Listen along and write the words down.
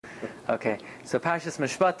Okay, so Parshas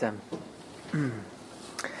Mishpatim.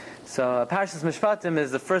 So Parshas Mishpatim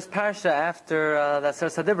is the first parsha after the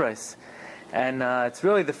Aseret HaDibros. And it's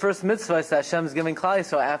really the first mitzvah that Hashem is giving Klal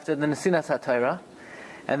Yisrael after the Nesinas HaTorah.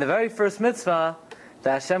 And the very first mitzvah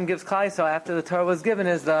that Hashem gives Klal Yisrael after the Torah was given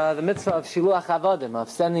is the mitzvah of Shiluach Avadim, of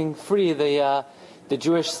sending free the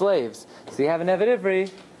Jewish slaves. So you have an Eved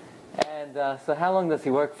Ivri, and so how long does he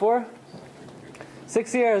work for?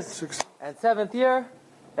 6 years. And 7th year,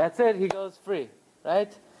 that's it, he goes free,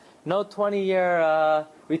 right? No 20-year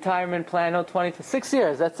retirement plan, no 6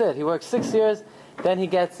 years, that's it. He works 6 years, then he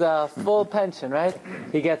gets a full pension, right?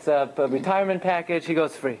 He gets a retirement package, he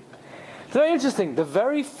goes free. It's very interesting. The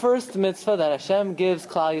very first mitzvah that Hashem gives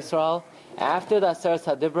Klal Yisrael after the Aseret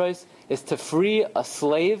HaDibros is to free a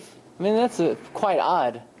slave. I mean, that's quite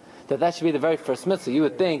odd that should be the very first mitzvah. You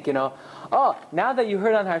would think, oh, now that you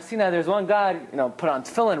heard on Har Sinai, there's one God, put on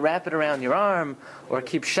tefillin, wrap it around your arm, or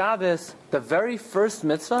keep Shabbos. The very first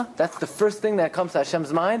mitzvah, that's the first thing that comes to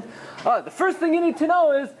Hashem's mind. Oh, the first thing you need to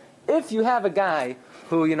know is, if you have a guy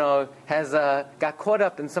who, has got caught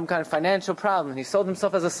up in some kind of financial problem, and he sold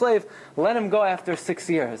himself as a slave, let him go after 6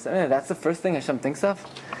 years. I mean, that's the first thing Hashem thinks of.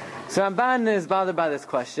 So Ramban is bothered by this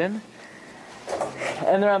question.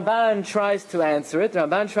 And the Ramban tries to answer it. The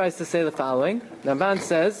Ramban tries to say the following. The Ramban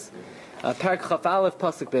says, Parak Chaf Aleph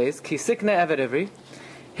Pasuk Beis, Ki Sikne Eved Ivri,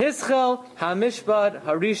 Hischel HaMishpad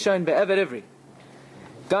HaRishon BeEved Ivri.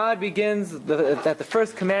 God begins that the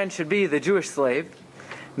first command should be the Jewish slave.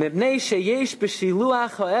 Mibnei sheyesh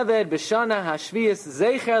b'shiluach ha'eved b'shana hashviyas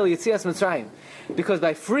zecher liyitzias Mitzrayim. Because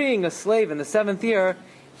by freeing a slave in the 7th year,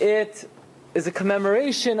 it is a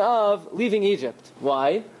commemoration of leaving Egypt.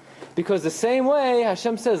 Why? Because the same way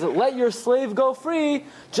Hashem says, let your slave go free,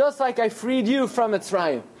 just like I freed you from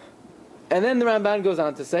Mitzrayim. And then the Ramban goes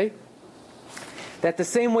on to say that the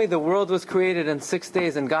same way the world was created in 6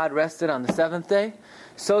 days and God rested on the 7th day,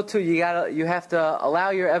 so too you have to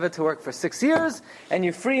allow your Eved to work for 6 years, and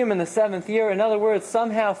you free him in the 7th year. In other words,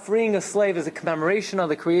 somehow freeing a slave is a commemoration of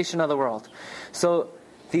the creation of the world. So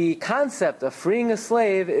the concept of freeing a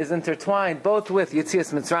slave is intertwined both with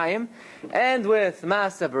Yetzias Mitzrayim and with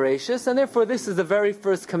Maaseh Bereshis, and therefore this is the very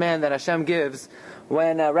first command that Hashem gives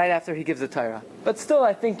when right after He gives the Torah. But still,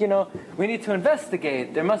 I think we need to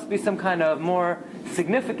investigate. There must be some kind of more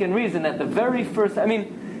significant reason that the very first. I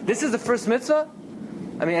mean, this is the first mitzvah.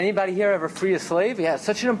 I mean, anybody here ever free a slave? Yeah, it's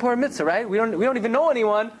such an important mitzvah, right? We don't even know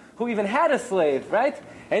anyone who even had a slave, right?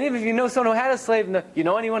 And even if you know someone who had a slave, you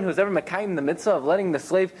know anyone who's ever mekayim the mitzvah of letting the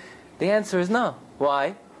slave? The answer is no.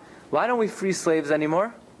 Why? Why don't we free slaves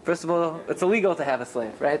anymore? First of all, it's illegal to have a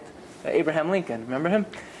slave, right? Abraham Lincoln, remember him?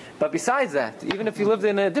 But besides that, even if you lived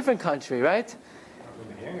in a different country, right?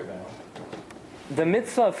 The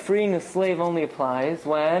mitzvah of freeing a slave only applies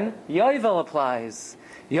when Yovel applies.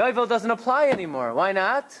 Yovel doesn't apply anymore. Why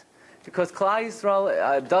not? Because Klal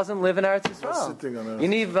Yisrael doesn't live in Eretz Yisrael. You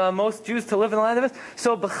need most Jews to live in the land of Israel.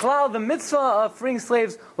 So B'chlal, the mitzvah of freeing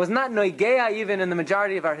slaves was not noigeya even in the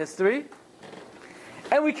majority of our history.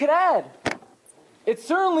 And we could add, it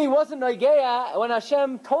certainly wasn't noigeya when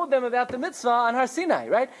Hashem told them about the mitzvah on Har Sinai,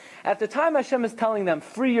 right? At the time Hashem is telling them,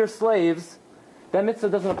 free your slaves, that mitzvah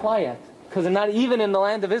doesn't apply yet. Because they're not even in the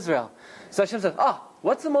land of Israel. So Hashem says,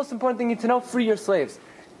 what's the most important thing you need to know? Free your slaves.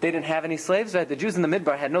 They didn't have any slaves, right? The Jews in the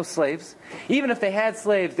Midbar had no slaves. Even if they had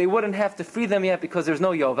slaves, they wouldn't have to free them yet because there's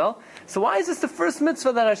no Yovel. So why is this the first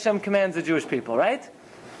mitzvah that Hashem commands the Jewish people, right?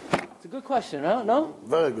 It's a good question, no?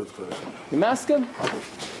 Very good question. You maskim?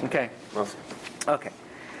 Okay. Okay.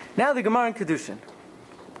 Now the Gemara in Kedushin.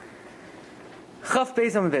 Chaf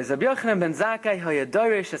Beis Amud Beis. Rabbi Yochanan ben Zakkai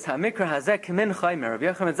hayadorish as hamikra hazek min chaymer. Rabbi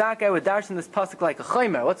Yochanan ben Zakkai would darshan this pasuk like a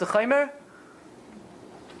chaymer. What's a chaymer?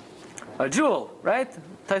 A jewel, right?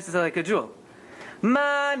 Taisa says like a jewel.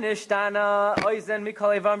 Ma nishtana oizen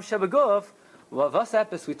mikol evam shebaguf.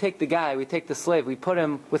 V'vas we take the guy, we take the slave, we put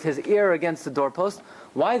him with his ear against the doorpost.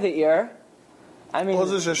 Why the ear? I mean,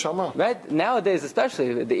 right? Nowadays,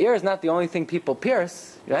 especially, the ear is not the only thing people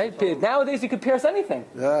pierce, right? Nowadays, you could pierce anything.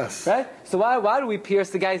 Yes. Right? So why do we pierce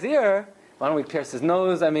the guy's ear? Why don't we pierce his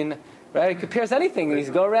nose? I mean, right? You could pierce anything. And he's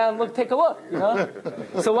go around, take a look,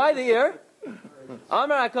 So why the ear?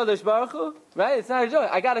 Amar HaKadosh Baruch Hu, right? It's not a joke.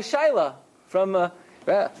 I got a shaila from a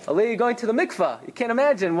lady going to the mikvah. You can't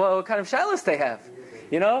imagine what kind of shailas they have,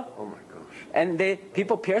 Oh my gosh. And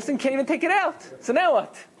people piercing can't even take it out. So now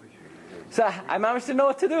what? So I managed to know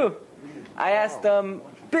what to do. I asked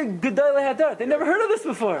big Gedolei Hadar. They never heard of this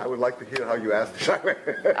before. I would like to hear how you asked the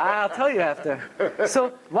shaila. I'll tell you after.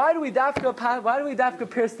 So why do we dafka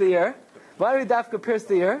pierce the ear? Why do we dafka pierce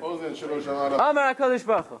the ear? Amar HaKadosh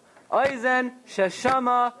Baruch Hu. Oizen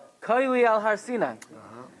sheshama koili al Har Sinai.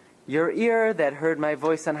 your ear that heard my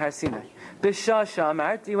voice on Har Sinai. B'shasha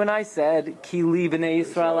amarti, when I said, Ki li b'nei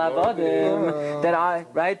Yisrael avadim, that I,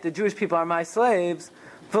 right, the Jewish people are my slaves.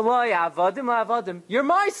 V'lo avadim la'avadim. You're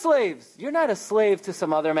my slaves. You're not a slave to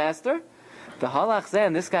some other master. The halach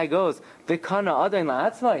zen, this guy goes, V'kana adain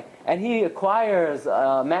la'atzmai, and he acquires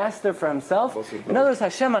a master for himself. In other words,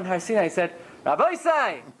 Hashem on Har Sinai said, Rabbi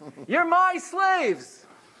Sai, you're my slaves.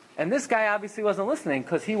 And this guy obviously wasn't listening,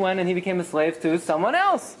 because he went and he became a slave to someone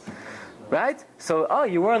else. Right? So,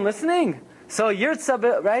 you weren't listening? So,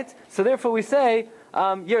 Yirtza, right? So therefore we say,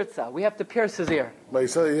 Yirtza, we have to pierce his ear. But he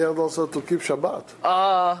said he had also to keep Shabbat.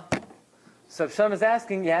 So Hashem is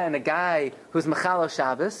asking, and a guy who's Mechala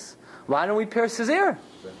Shabbos, why don't we pierce his ear?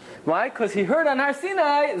 Why? Because he heard on Har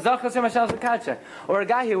Sinai, Zachas Mashal Zakacha. Or a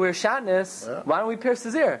guy who wears shatnez, why don't we pierce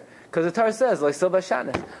his ear? Because the Torah says, Lo Yisol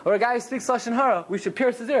B'Shatnez. Or a guy who speaks Lashon Hara, we should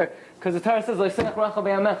pierce his ear. Because the Torah says, Lo Yisol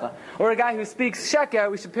B'Yamecha. Or a guy who speaks Sheker,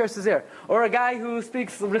 we should pierce his ear. Or a guy who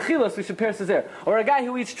speaks Rechilos, we should pierce his ear. Or a guy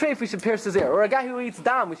who eats treif, we should pierce his ear. Or a guy who eats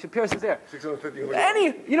dam, we should pierce his ear.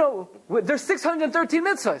 650. There's 613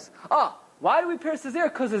 mitzvahs. Why do we pierce his ear?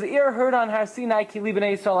 Because his ear heard on Har Sinai, Ki li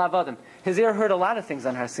b'nei Yisrael avadim. His ear heard a lot of things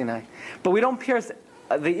on Har Sinai. But we don't pierce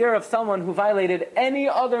the ear of someone who violated any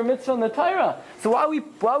other mitzvah in the Torah. So why are we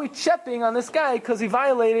chepping on this guy? Because he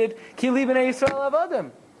violated Ki li b'nei Yisrael avadim.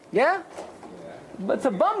 Yeah? But it's a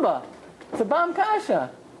bamba. It's a bam kasha.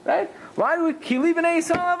 Right? Why do we Ki li b'nei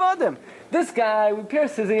Yisrael avadim? This guy, we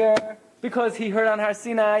pierce his ear because he heard on Har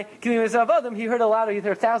Sinai, Ki li b'nei Yisrael avadim, he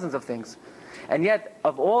heard thousands of things. And yet,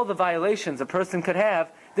 of all the violations a person could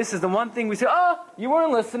have, this is the one thing we say, you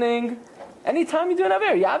weren't listening. Anytime you do an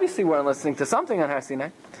Aver, you obviously weren't listening to something on Har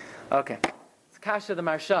Sinai. Okay. It's Kasha the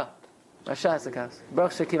Marsha. Marsha is the Kasha.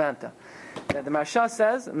 Baruch Shekivanta. The Marsha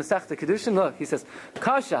says, in Masechta Kedushin, look, he says,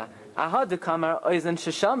 Kasha, Ahad Kamar Oizen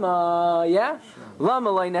Sheshama, yeah?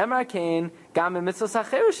 Lama Loi Nemar Kain, Gam Mitzvah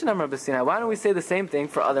Sacheru Shenamar B'Sinai. Why don't we say the same thing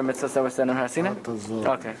for other mitzvahs that were said on Har Sinai?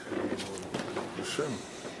 Okay.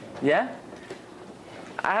 Yeah?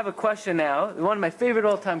 I have a question now, one of my favorite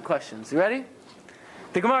all-time questions. You ready?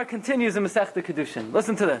 The Gemara continues in Masechta Kedushin.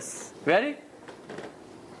 Listen to this. Ready?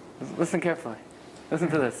 Listen carefully. Listen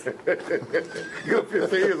to this. You'll be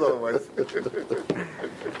 3 years otherwise.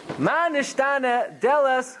 Ma nishtana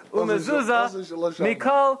delas umezuza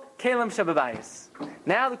mikol kelim shababayis.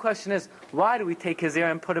 Now the question is, why do we take his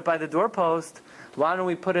ear and put it by the doorpost? Why don't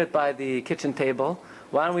we put it by the kitchen table?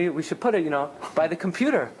 Why don't we should put it, by the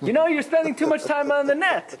computer. You're spending too much time on the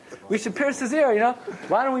net. We should pierce his ear,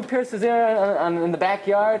 Why don't we pierce his ear in the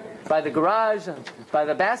backyard, by the garage, by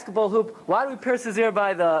the basketball hoop? Why do we pierce his ear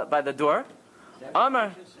by the door?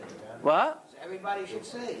 Amar. What? Everybody should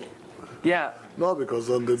say. Yeah. No, because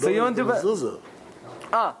on the door you want to mezuzah.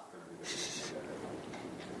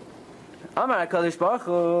 Amar HaKadosh Baruch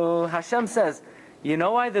Hu, Hashem says, you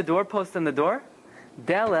know why the doorpost and the door?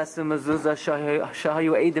 The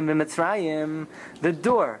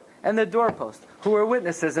door and the doorpost, who were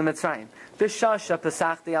witnesses in Mitzrayim.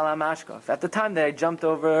 At the time that I jumped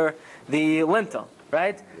over the lintel,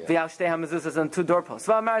 right? The Alshtei HaMezuzahs and 2 doorposts.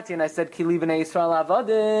 And I said, Ki li b'nei Yisrael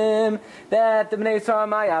avadim, that the b'nei Yisrael are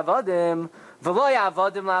my avadim, v'lo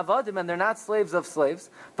ya'avadim la'avadim, and they're not slaves of slaves.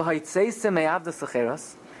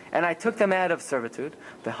 And I took them out of servitude.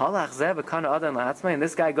 And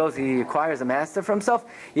this guy goes, he acquires a master for himself.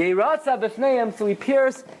 So he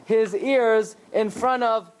pierced his ears in front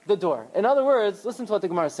of the door. In other words, listen to what the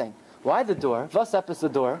Gemara is saying. Why the door? Vasap is the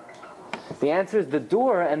door. The answer is the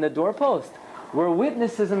door and the doorpost were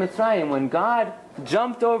witnesses in Mitzrayim when God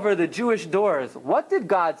jumped over the Jewish doors. What did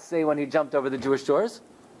God say when he jumped over the Jewish doors?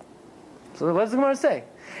 So what does the Gemara say?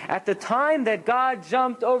 At the time that God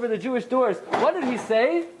jumped over the Jewish doors, what did he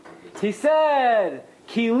say? He said,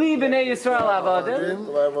 Ki li b'nei Yisrael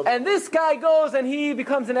avadim. And this guy goes and he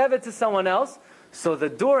becomes an eved to someone else. So the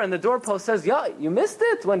door and the doorpost says, you missed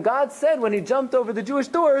it. When God said, when he jumped over the Jewish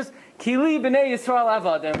doors, Ki li b'nei Yisrael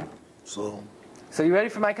avadim. So you ready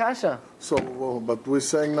for my kasha? But we're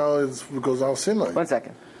saying now it's because Har Sinai. 1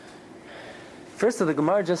 second. First of the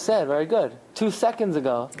Gemara just said, very good, 2 seconds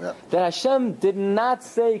ago, that Hashem did not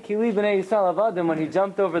say Ki li b'nei Yisrael avadim when he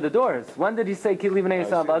jumped over the doors. When did he say Ki li b'nei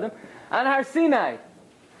Yisrael avadim? On Har Sinai.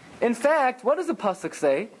 In fact, what does the pasuk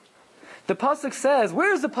say? The pasuk says,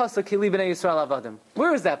 where is the pasuk Ki li b'nei Yisrael avadim?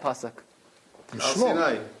 Where is that pasuk?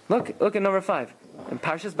 Sinai. Look at number 5 in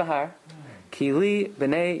Parshas Bahar. Ki li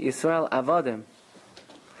b'nei Yisrael avadim.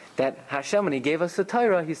 That Hashem, when he gave us the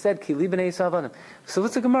Torah, he said, Ki li b'nei Yisrael avadim. So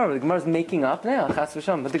what's the Gemara? The Gemara is making up now, Chas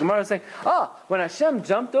v'Shem. But the Gemara is saying, when Hashem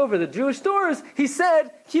jumped over the Jewish doors, he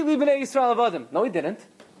said, Ki li b'nei Yisrael avadim. No, he didn't.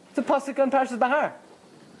 It's a pasuk on Parshas Bahar.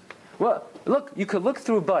 Well, look, you could look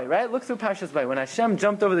through Bay, right? Look through Parshas Bay. When Hashem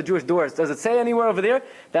jumped over the Jewish doors, does it say anywhere over there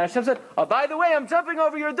that Hashem said, "Oh, by the way, I'm jumping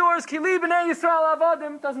over your doors, Kili b'nei Yisrael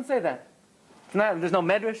avadim"? It doesn't say that. It's not, there's no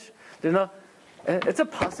medrash. There's no. It's a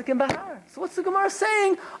pasuk in Bahar. So what's the Gemara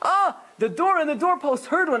saying? The door and the doorpost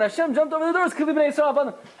heard when Hashem jumped over the doors, Kili b'nei Yisrael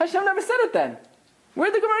avadim. Hashem never said it then. Where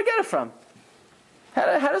did the Gemara get it from?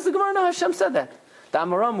 How does the Gemara know Hashem said that? The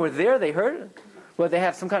Amoram were there, they heard it. Well, they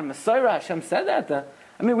have some kind of Messiah, Hashem said that.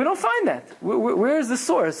 We don't find that. Where is the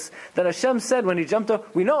source that Hashem said when He jumped over?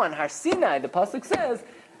 We know on Har Sinai, the pasuk says,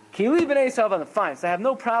 Kili b'nei Yisrael. Fine, so I have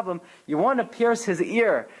no problem. You want to pierce his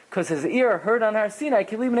ear, because his ear heard on Har Sinai,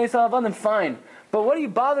 Kili b'nei Yisrael. Fine. But what are you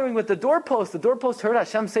bothering with the doorpost? The doorpost heard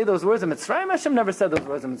Hashem say those words in Mitzrayim. Hashem never said those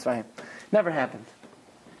words in Mitzrayim. Never happened.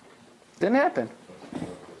 Didn't happen.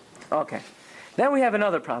 Okay. Then we have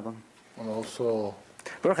another problem. And also,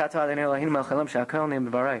 Amen.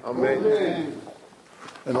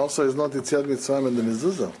 and also, it's not Yetziat Mitzrayim and the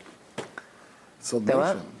Mezuzah. It's not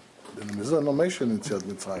mentioned. The Mezuzah no mention Yetziat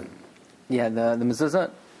Mitzrayim. Yeah, the mezuzah.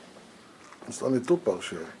 It's only two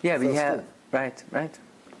parshas. Yeah, but First yeah, two.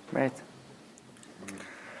 right.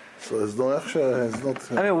 So it's not.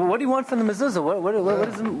 What do you want from the mezuzah? What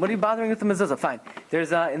are you bothering with the mezuzah? Fine.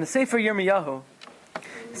 There's in the Sefer Yirmiyahu.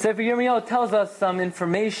 Sefer Yirmiyahu tells us some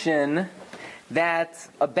information that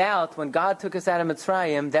about when God took us out of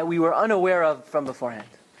Mitzrayim that we were unaware of from beforehand.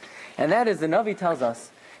 And that is, the Navi tells us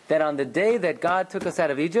that on the day that God took us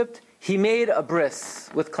out of Egypt, He made a bris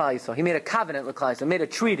with Klal Yisrael. He made a covenant with Klal Yisrael. He made a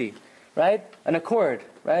treaty, right? An accord,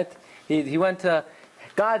 right? He went to,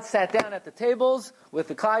 God sat down at the tables with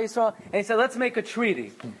the Klal Yisrael, and He said, let's make a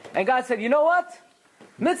treaty. And God said, you know what?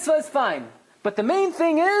 Mitzvah is fine. But the main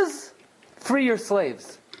thing is, free your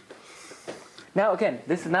slaves. Now again,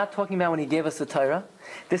 this is not talking about when He gave us the Torah.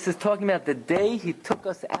 This is talking about the day He took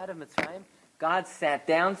us out of Mitzrayim. God sat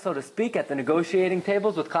down, so to speak, at the negotiating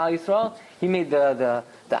tables with Klal Yisrael. He made the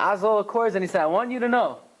Oslo Accords, and He said, I want you to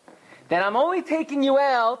know that I'm only taking you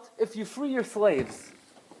out if you free your slaves.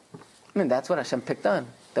 That's what Hashem picked on,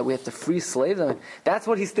 that we have to free slaves. That's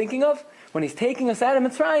what He's thinking of. When He's taking us out of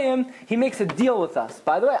Mitzrayim, He makes a deal with us.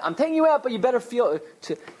 By the way, I'm taking you out, but you better feel...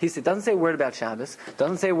 He doesn't say a word about Shabbos,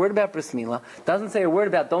 doesn't say a word about Bris Milah, doesn't say a word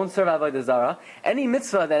about don't serve Avodah Zarah. Any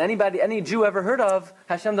mitzvah that any Jew ever heard of,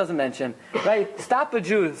 Hashem doesn't mention. Right? Stop a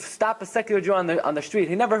secular Jew on the street.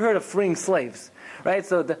 He never heard of freeing slaves. Right?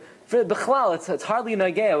 So for B'chlal, it's hardly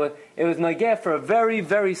Nogeah. It was Nogeah for a very,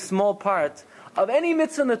 very small part. Of any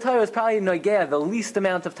mitzvah in the Torah, is probably Nogeah the least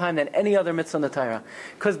amount of time than any other mitzvah in the Torah.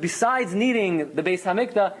 Because besides needing the Beis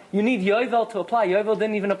Hamikdash, you need Yovel to apply. Yovel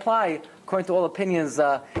didn't even apply, according to all opinions,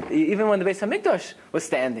 even when the Beis Hamikdash was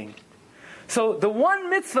standing. So the one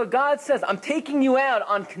mitzvah God says, I'm taking you out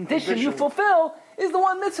on condition you fulfill, is the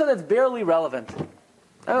one mitzvah that's barely relevant.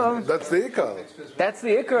 That's the Ikar. That's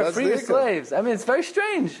the Ikar, free your slaves. It's very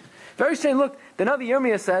strange. Very strange. Look, the Navi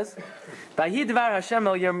Yirmiyah says, the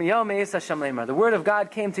word of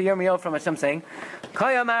God came to Yirmiyahu from Hashem saying,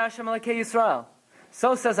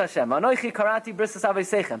 so says Hashem,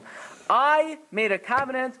 I made a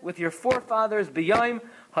covenant with your forefathers on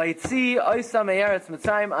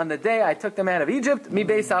the day I took them out of Egypt.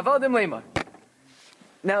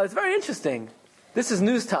 Now it's very interesting. This is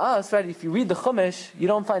news to us, right? If you read the Chumash, you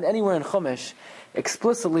don't find anywhere in Chumash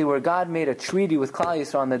explicitly where God made a treaty with Klal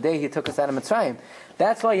Yisrael on the day He took us out of Mitzrayim.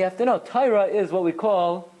 That's why you have to know, Torah is what we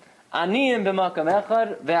call Aniyim b'makam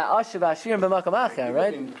echad ve'ashiv ashirim b'makam acher,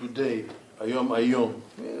 right? Today, ayom.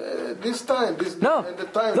 This time, the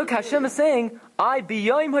time. Look, Hashem is saying, on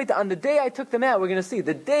the day I took them out, we're going to see,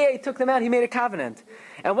 the day I took them out, He made a covenant.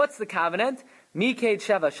 And what's the covenant? Miked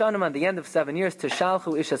Sheva Shanim, on the end of 7 years,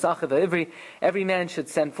 Teshalchu Ishas Achiv Ivri, every man should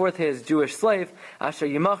send forth his Jewish slave, Asher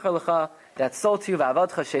Yimachar Lecha, that's sold to you,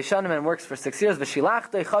 V'avadcha Sheishanim, and works for 6 years,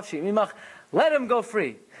 V'shilachta Chavshi Mimach, let him go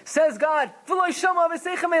free. Says God, V'loi Shama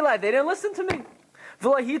V'seichem Elai, they didn't listen to me.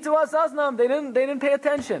 V'loi Hitu As Aznam, they didn't pay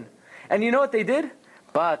attention. And you know what they did?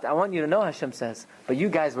 But I want you to know, Hashem says, but you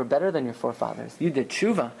guys were better than your forefathers. You did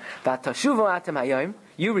tshuva. V'atashuvu atem hayom,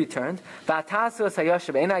 you returned. V'atasu es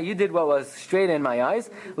hayoshev einai, you did what was straight in my eyes.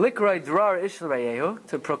 Likroi drar ish l'reyehu,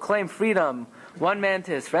 to proclaim freedom, one man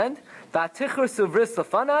to his friend. V'atichur suvris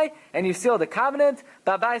l'fanai, and you sealed the covenant.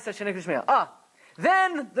 V'abayis hashenik l'shmeya.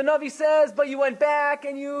 Then the Navi says, but you went back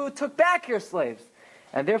and you took back your slaves.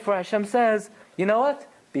 And therefore Hashem says, you know what?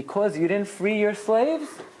 Because you didn't free your slaves,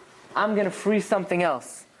 I'm going to free something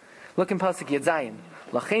else. Look in Pasuk Yedzayin.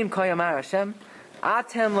 Lachem koyamar Hashem.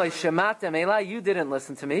 Atem lo shematem elai. You didn't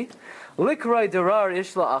listen to me. Likroi derar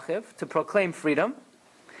ishla achiv. To proclaim freedom.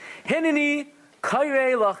 Hineni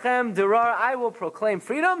kairei lachem derar. I will proclaim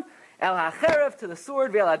freedom. El hacherev, to the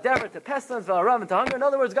sword, ve'el hadever, to pestilence, ve'el harav, and to hunger. In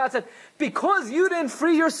other words, God said, because you didn't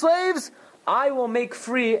free your slaves, I will make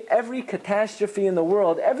free every catastrophe in the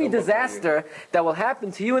world, every disaster that will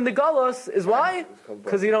happen to you in the Golos. Is why?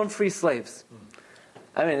 Because you don't free slaves.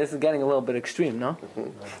 I mean, this is getting a little bit extreme, no?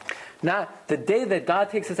 Now, the day that God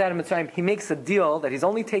takes us out of Mitzrayim, He makes a deal that He's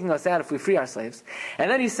only taking us out if we free our slaves. And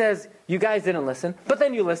then He says, you guys didn't listen, but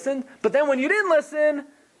then you listened, but then when you didn't listen,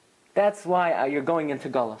 that's why you're going into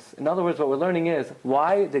Golos. In other words, what we're learning is,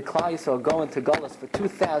 why did Klal Yisrael go into Golos for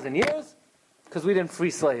 2,000 years? Because we didn't free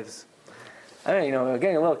slaves. I mean, we're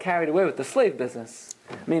getting a little carried away with the slave business.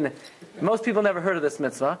 I mean, most people never heard of this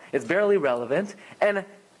mitzvah. It's barely relevant. And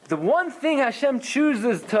the one thing Hashem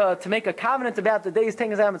chooses to make a covenant about the day He's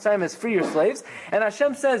taking us out of Mitzrayim is free your slaves. And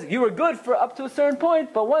Hashem says, you were good for up to a certain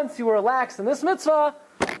point, but once you were lax in this mitzvah,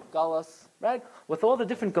 Galus, right? With all the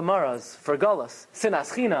different Gemaras for Galus,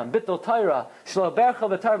 Sinas Chinam, Bittul Torah, Shlo Bercha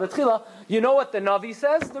V'Tar B'Tchila, you know what the Navi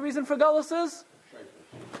says the reason for Galus is?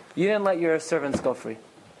 You didn't let your servants go free.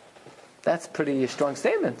 That's a pretty strong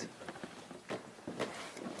statement.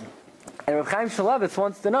 And Reb Chaim Shmulevitz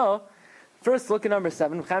wants to know, first look at number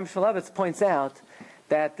 7, Reb Chaim Shmulevitz points out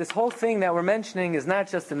that this whole thing that we're mentioning is not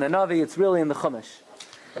just in the Navi, it's really in the Chumash.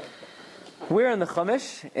 We're in the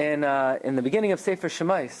Chumash, in the beginning of Sefer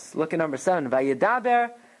Shemais. Look at number 7.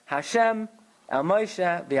 Vayedaber Hashem el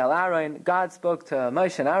Moshe v'al Aaron. God spoke to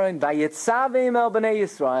Moshe and Aaron. Vayetzavim el Bnei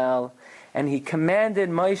Yisrael. And He commanded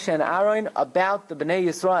Moshe and Aaron about the Bnei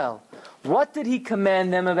Yisrael. What did He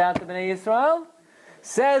command them about the Bnei Yisrael?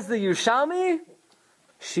 Says the Yerushalmi,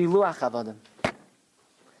 Shiluach Avodim.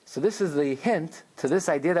 So this is the hint to this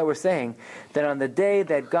idea that we're saying, that on the day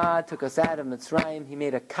that God took us out of Mitzrayim, He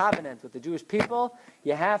made a covenant with the Jewish people,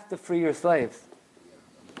 you have to free your slaves.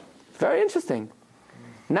 Very interesting.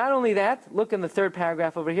 Not only that, look in the 3rd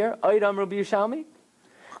paragraph over here, Oid Amru B'Yerushalmi.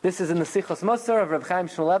 This is in the Sichos Musar of Reb Chaim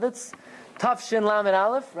Shmulevitz, Tav Shin Lamed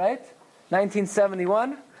Aleph, right?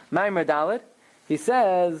 1971. Maimer Dalet, he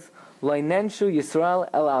says, Loinenshu Yisrael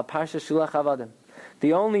el al Parsha Shulach Avadim.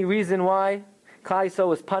 The only reason why Klal Yisrael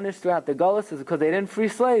was punished throughout the Golus is because they didn't free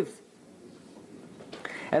slaves.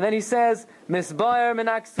 And then he says, Misbayer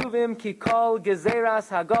Menaksuvim ki kol gezeras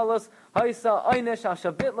hagolos haisa oynesh al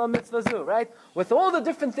shabitla mitzvazu. Right? With all the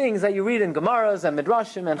different things that you read in Gemaras and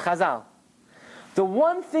Midrashim and Chazal. The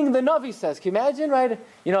one thing the Navi says, can you imagine, right?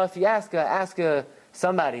 If you ask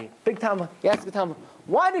somebody, big time, you ask a Talmud,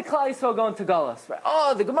 why did Klal Yisrael go into Galus? Right?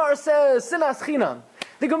 Oh, the Gemara says Sinas Chinam.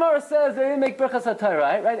 The Gemara says they didn't make Birchas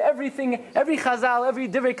HaTorah, right? Everything, every Chazal, every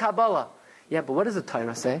Divrei Kabbalah. Yeah, but what does the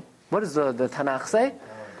Torah say? What does the Tanakh say?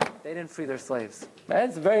 They didn't free their slaves. Right?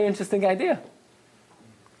 It's a very interesting idea.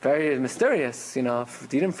 Very mysterious. If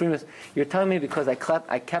you didn't free me, you're telling me because I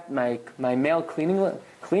kept my male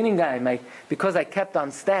cleaning guy, because I kept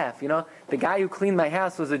on staff. The guy who cleaned my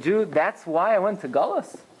house was a Jew. That's why I went to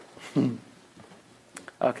Galus.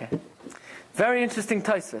 Okay. Very interesting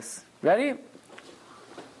Tosfos. Ready?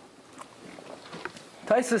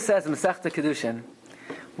 Tosfos says in Masechta Kedushin,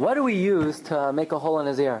 what do we use to make a hole in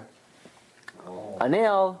his ear? A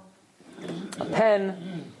nail, a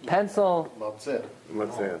pen, pencil,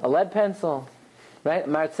 a lead pencil, right?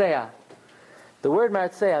 Martzeya. The word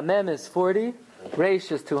Martzeya, Mem is 40,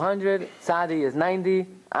 Reish is 200, Tzadi is 90,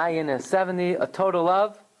 Ayin is 70, a total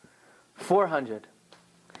of 400.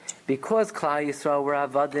 Because Klal Yisrael were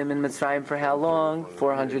Avadim in Mitzrayim for how long?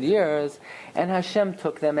 400 years. And Hashem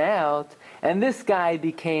took them out. And this guy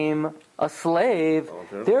became a slave.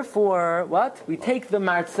 Okay. Therefore, what? We take the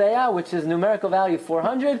Martzeya, which is numerical value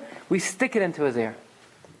 400, we stick it into his ear.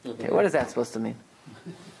 Okay, what is that supposed to mean?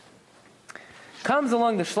 Comes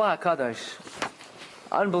along the Shla Kadosh.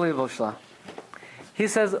 Unbelievable Shla. He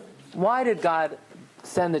says, why did God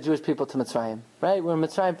send the Jewish people to Mitzrayim? Right? We're in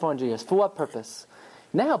Mitzrayim 400 years. For what purpose?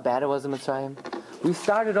 You know how bad it was in Mitzrayim? We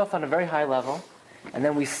started off on a very high level, and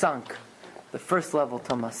then we sunk. The first level of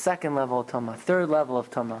Tumah, second level of Tumah, third level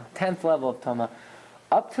of Tumah, 10th level of Tumah,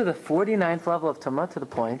 up to the 49th level of Tumah, to the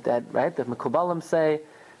point that, right, the Mekubalim say,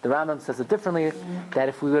 the Rambam says it differently, that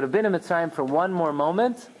if we would have been in Mitzrayim for one more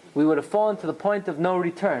moment, we would have fallen to the point of no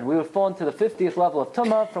return. We would have fallen to the 50th level of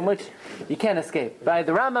Tumah, from which you can't escape. Right?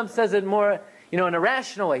 The Rambam says it more, in a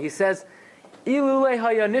rational way. He says, Ilulei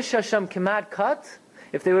hayanisha sham kemat kat,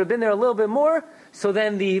 if they would have been there a little bit more, so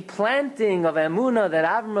then the planting of Emunah that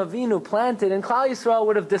Avram Avinu planted in Klal Yisrael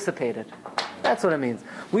would have dissipated. That's what it means.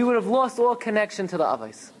 We would have lost all connection to the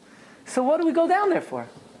Avos. So what do we go down there for?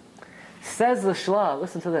 Says the Shla,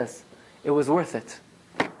 listen to this, it was worth it.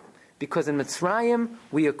 Because in Mitzrayim,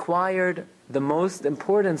 we acquired the most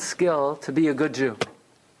important skill to be a good Jew.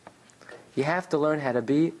 You have to learn how to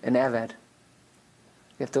be an Eved.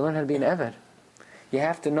 You have to learn how to be an Eved. You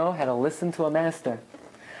have to know how to listen to a master.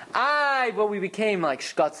 We became like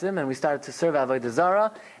shkatzim, and we started to serve Avodah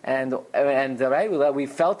Zarah, and we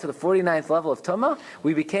fell to the 49th level of Tumah.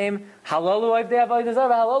 We became halalu avdei Avodah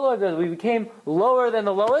Zarah, halalu avdei. We became lower than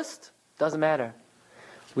the lowest. Doesn't matter.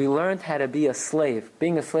 We learned how to be a slave.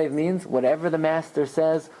 Being a slave means whatever the master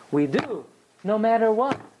says, we do, no matter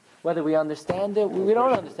what. Whether we understand it, we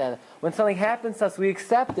don't understand it. When something happens to us, we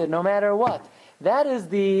accept it, no matter what. That is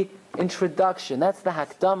the introduction. That's the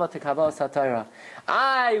hakdama to Kabbalas HaTorah.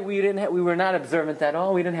 We were not observant at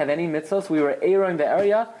all. We didn't have any mitzvahs. We were Aaron the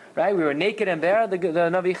area, right? We were naked and bare. The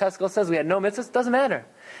Navi Cheskel says we had no mitzvahs. Doesn't matter.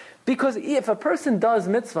 Because if a person does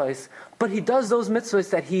mitzvahs, but he does those mitzvahs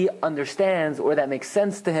that he understands, or that make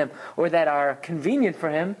sense to him, or that are convenient for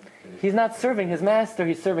him, he's not serving his master,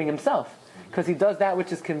 he's serving himself. Because he does that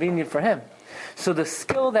which is convenient for him. So the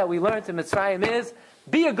skill that we learned in Mitzrayim is,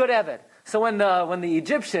 be a good Eved. So when the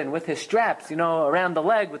Egyptian, with his straps, around the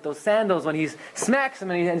leg, with those sandals, when he smacks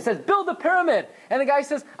him and he says, build a pyramid, and the guy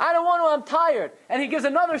says, I don't want to, I'm tired, and he gives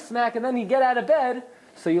another smack, and then he get out of bed,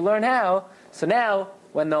 so you learn how. So now,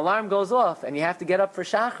 when the alarm goes off, and you have to get up for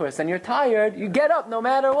Shacharis, and you're tired, you get up no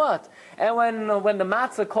matter what. And when the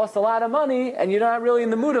matzah costs a lot of money, and you're not really in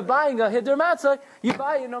the mood of buying a Hiddur matzah, you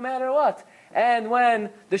buy it no matter what. And when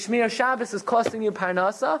the Shmir Shabbos is costing you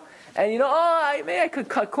parnasa, and I could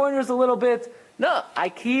cut corners a little bit. No, I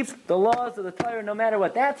keep the laws of the Torah no matter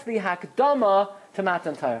what. That's the hakdama to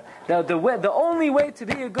Matan Torah. The only way to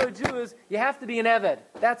be a good Jew is you have to be an Eved.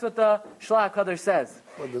 That's what the Shla HaKadosh says.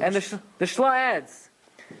 And the Shla adds,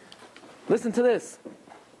 listen to this.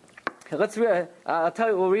 Let's read. I'll tell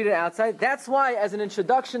you. We'll read it outside. That's why, as an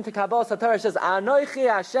introduction to Kabbalas HaTorah, it says, "Anochi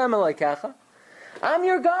Hashem Elokecha." I'm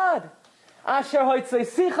your God. Asher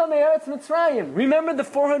hoitzesicha me'eretz Mitzrayim. Remember the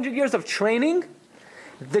 400 years of training?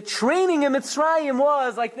 The training in Mitzrayim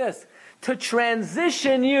was like this: to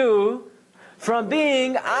transition you from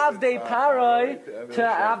being Avdei Paroi to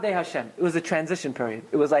Avdei Hashem. It was a transition period.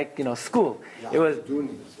 It was like school. It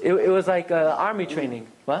was like army training.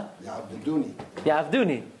 What?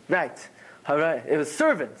 Yavduni. Right. All right. It was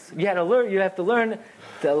servants. You had to learn. You have to learn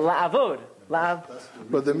the la'avod.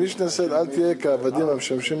 But the Mishnah said, "Al tiyeh ka'avadim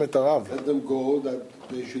hamshamshim et harav." Let them go. That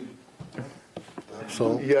they should.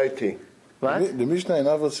 So EIT. What? The Mishnah in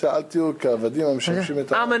Avot said, "Al tiyeh ka'avadim hamshamshim et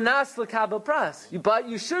harav." I'm a nas l'kabel pras. But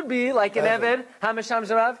you should be like an Eved. Hamasham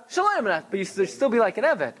zarav shalom nas. But you should still be like an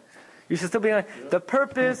Eved. You should still be like the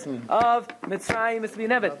purpose of Mitzrayim is to be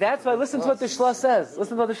an Eved. That's why. Listen to what the Shla says.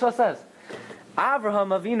 Listen to what the Shla says.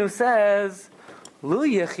 Avraham Avinu says, "Lu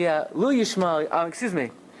yishma." Excuse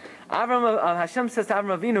me. Hashem says to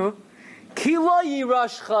Avraham Avinu, "Ki lo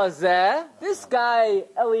yirash chazeh." This guy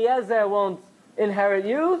Eliezer won't inherit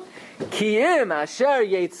you. Ki im asher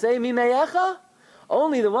yetzei mimeyecha.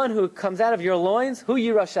 Only the one who comes out of your loins, hu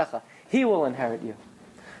yirashecha. He will inherit you.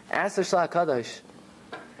 Ask the Shla HaKadosh.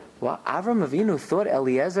 Well, Avraham Avinu thought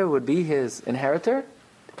Eliezer would be his inheritor.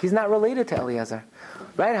 He's not related to Eliezer,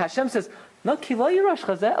 right? Hashem says, "No, ki lo yirash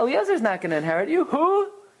chazeh." Eliezer's not going to inherit you. Who?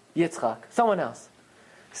 Yitzchak. Someone else.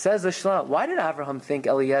 Says the Shla, why did Avraham think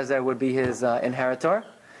Eliezer would be his inheritor?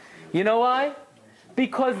 You know why?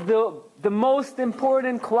 Because the most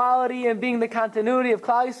important quality in being the continuity of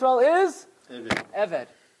Klal Yisrael is Eved.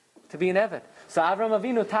 To be an Eved. So Avraham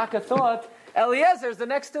Avinu Taka thought Eliezer is the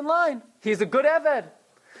next in line. He's a good Eved.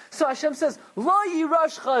 So Hashem says, Lo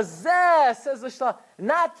yirash chazeh, says the Shla,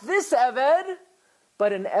 not this Eved,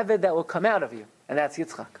 but an Eved that will come out of you. And that's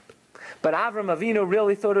Yitzchak. But Avraham Avinu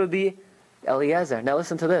really thought it would be Eliezer. Now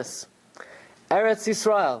listen to this. Eretz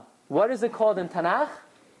Yisrael. What is it called in Tanakh?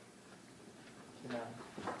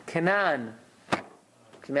 Canaan. Can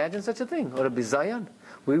you imagine such a thing? Or a bizayon?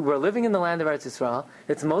 We're living in the land of Eretz Yisrael.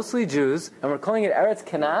 It's mostly Jews, and we're calling it Eretz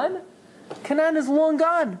Canaan. Canaan is long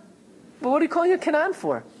gone. But what are you calling it Canaan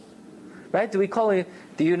for? Right? Do we call it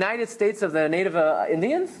the United States of the Native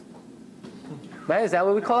Indians? Right? Is that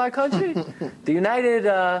what we call our country? The United...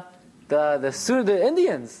 the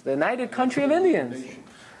Indians, the United Country of Indians,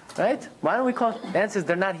 right? Why don't we call? The answer is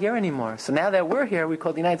they're not here anymore. So now that we're here, we call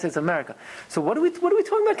it the United States of America. So what are we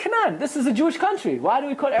talking about Canaan? This is a Jewish country. Why do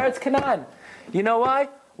we call Eretz Canaan? You know why?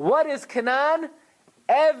 What is Canaan?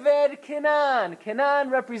 Eved Canaan. Canaan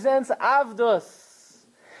represents Avdos.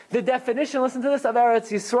 The definition, listen to this, of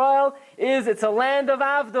Eretz Yisrael is it's a land of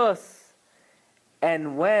Avdos.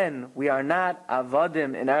 And when we are not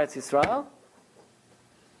Avadim in Eretz Yisrael,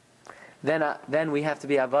 then we have to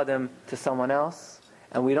be avadim to someone else,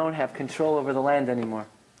 and we don't have control over the land anymore.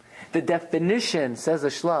 The definition, says the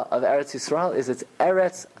Shla, of Eretz Yisrael is it's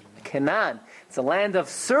Eretz Canaan. It's a land of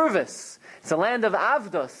service. It's a land of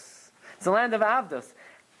avdos. It's a land of avdos.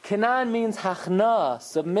 Canaan means hachna,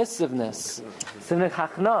 submissiveness.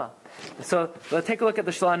 Hachna. So let's take a look at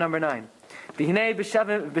the Shlah number 9. B'hinei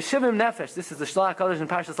b'shivim nefesh. This is the Shlah HaKadosh in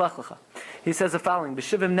Parshas Lech Lecha. He says the following: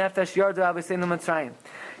 B'shivim nefesh yardu aviseinu Mitzrayim.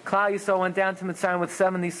 Klal Yisrael went down to Mitzrayim with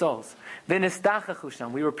 70 souls. V'nisdachachu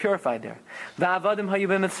sham. We were purified there. V'avadim hayu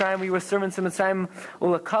b'Mitzrayim. We were servants in Mitzrayim.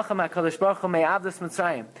 Ulakacham HaKadosh Baruch Hu me'avdas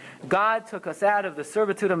Mitzrayim. God took us out of the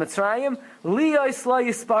servitude of Mitzrayim. Liyos lo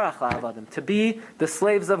yisparach la'avadim. To be the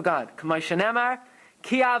slaves of God. K'may shenemar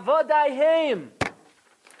ki avodayhem.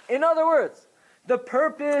 In other words, the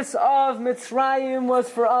purpose of Mitzrayim was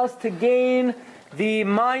for us to gain the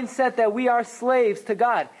mindset that we are slaves to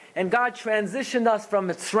God. And God transitioned us from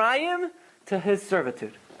Mitzrayim to His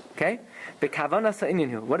servitude. Okay?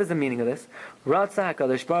 What is the meaning of this?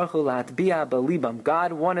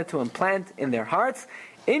 God wanted to implant in their hearts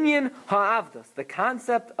Inyan ha'avdas, the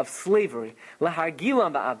concept of slavery,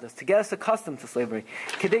 lahargilam ba'avdas, to get us accustomed to slavery,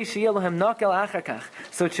 kedei sheyelohem nokel acharkach,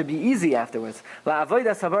 so it should be easy afterwards.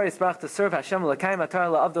 La'avodas habar yisbarach, to serve Hashem l'kayim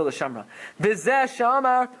atar la'avdo l'shamra. B'zeh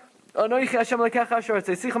shamar anoichi Hashem l'kech asher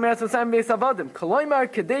tzeichim meretz mitzrayim beis avadim, koloimar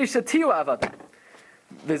kedei shetiu avadim.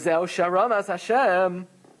 B'zeh sharam as Hashem.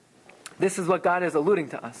 This is what God is alluding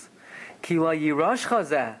to us. Ki la yirash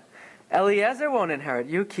chazeh. Eliezer won't inherit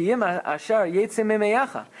you. Ki asher yetzim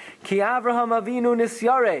mimeyacha. Ki Avraham Avinu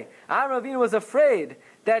nisyare. Avraham Avinu was afraid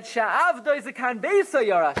that sha'avdo izakan beisa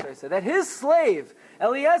yarasher, so that his slave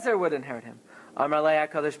Eliezer would inherit him. Amar lei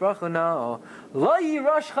HaKadosh Baruch Hu, no. Lo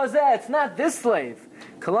yirash chazeh. It's not this slave.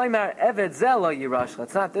 Koloimar eved zeh lo yirash.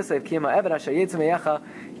 It's not this slave. Ki eved asher yetzim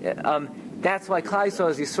mimeyacha. That's why Klal Yisrael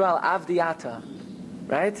is Yisrael avdiata,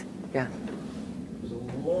 right? Yeah. It was a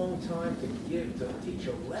long time to teach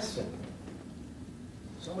a lesson.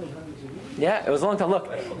 So many hundreds of years. Yeah, it was a long time. Look.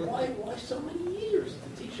 Why so many years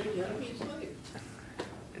to teach him how to be a slave?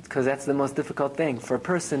 It's because that's the most difficult thing for a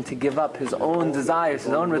person to give up his own desires,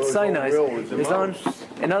 his own ritzonos, his own.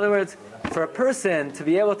 In other words, for a person to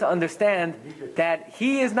be able to understand that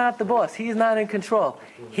he is not the boss, he is not in control,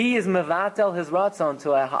 he is mevatel his ratzon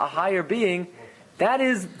to a higher being. That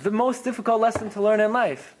is the most difficult lesson to learn in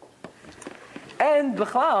life. And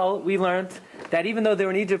B'chlal, we learned that even though they were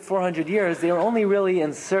in Egypt 400 years, they were only really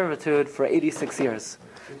in servitude for 86 years.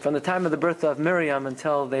 From the time of the birth of Miriam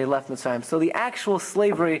until they left Mitzrayim. So the actual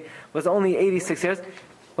slavery was only 86 years.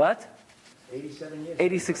 What? 87 years.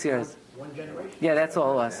 86 years. One generation. Yeah, that's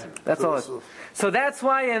all it was. That's all it was. So that's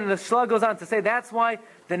why, and the Shlah goes on to say, that's why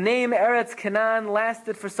the name Eretz Canaan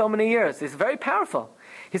lasted for so many years. It's very powerful.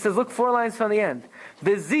 He says, look 4 lines from the end.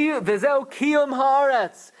 V'zeu kiyum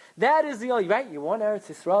haaretz. That is the only, right? You want Eretz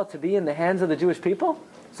Yisrael to be in the hands of the Jewish people?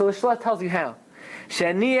 So the Shlah tells you how.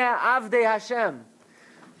 Shania avdei Hashem.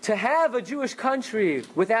 To have a Jewish country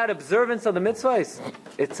without observance of the mitzvahs,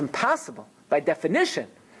 it's impossible, by definition.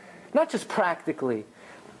 Not just practically.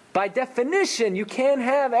 By definition, you can't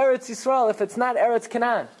have Eretz Yisrael if it's not Eretz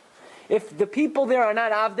Canaan. If the people there are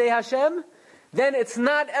not avdei Hashem, then it's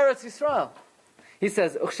not Eretz Yisrael. He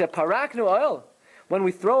says, paraknu oil. When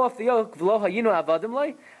we throw off the yoke,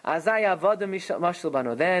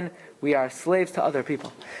 then we are slaves to other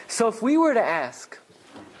people. So if we were to ask,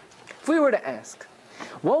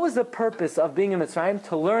 what was the purpose of being in Mitzrayim?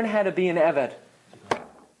 To learn how to be an Eved.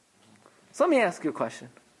 So let me ask you a question.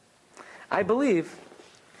 I believe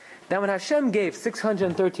that when Hashem gave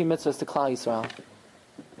 613 mitzvahs to Klal Yisrael,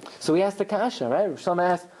 so we asked the Kasha, right? Shalom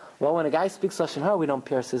asked, well, when a guy speaks Lashon Hara, we don't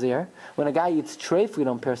pierce his ear. When a guy eats treif, we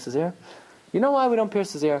don't pierce his ear. You know why we don't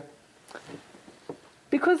pierce his ear?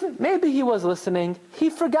 Because maybe he was listening. He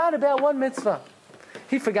forgot about one mitzvah.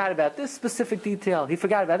 He forgot about this specific detail. He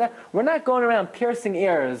forgot about that. We're not going around piercing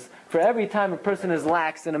ears for every time a person is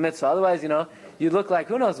lax in a mitzvah. Otherwise, you'd look like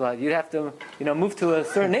who knows what. You'd have to, move to a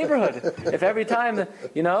certain neighborhood. If every time,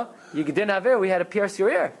 you didn't have ear, we had to pierce your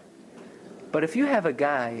ear. But if you have a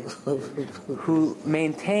guy who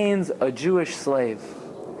maintains a Jewish slave,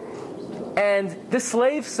 and the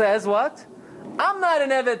slave says what? I'm not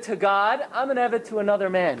an Eved to God, I'm an Eved to another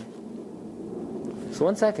man. So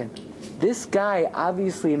 1 second. This guy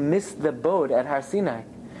obviously missed the boat at Har Sinai.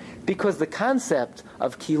 Because the concept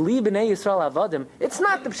of Kili b'nei Yisrael avadim, it's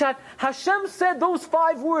not the pshat. Hashem said those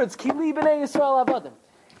 5 words, Kili b'nei Yisrael avadim.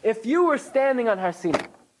 If you were standing on Har Sinai,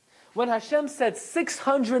 when Hashem said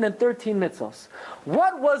 613 mitzvos,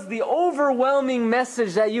 what was the overwhelming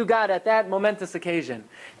message that you got at that momentous occasion?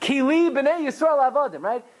 Kili b'nei Yisrael avadim,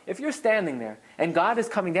 right? If you're standing there, and God is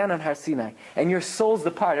coming down on Har Sinai, and your soul's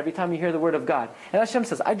depart every time you hear the word of God. And Hashem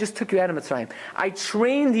says, I just took you out of Mitzrayim. I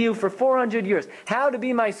trained you for 400 years how to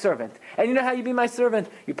be my servant. And you know how you be my servant?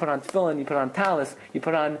 You put on tefillin, you put on talis, you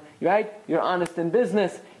put on, right? You're honest in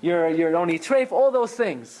business, you don't eat treif, all those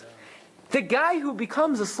things. The guy who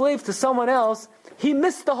becomes a slave to someone else, he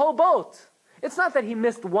missed the whole boat. It's not that he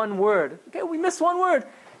missed one word. Okay, we missed one word.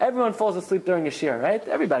 Everyone falls asleep during a shir, right?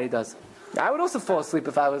 Everybody does. I would also fall asleep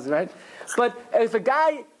if I was, right? But if a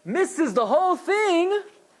guy misses the whole thing,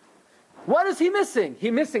 what is he missing? He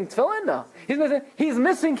missing tefillin? No. He's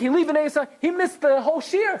missing Kilivin Esa. He missed the whole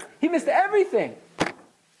shir. He missed everything.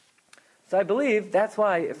 So I believe that's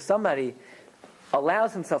why if somebody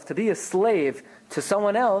allows himself to be a slave to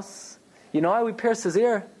someone else, you know why we pierce his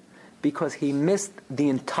ear? Because he missed the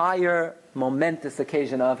entire momentous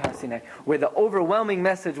occasion of Har Sinai, where the overwhelming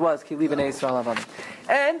message was Ki li b'nei Yisrael avadim.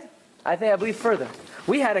 And I believe further.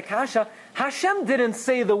 We had a kasha. Hashem didn't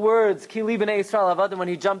say the words Ki li b'nei Yisrael avadim when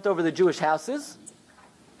he jumped over the Jewish houses.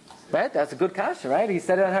 Right? That's a good kasha, right? He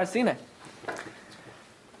said it on Har Sinai.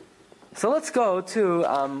 So let's go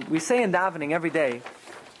to, we say in davening every day.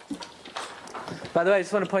 By the way, I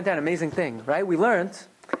just want to point out an amazing thing, right? We learned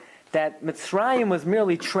that Mitzrayim was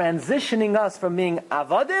merely transitioning us from being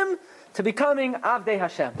avadim to becoming avdei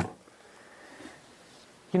Hashem.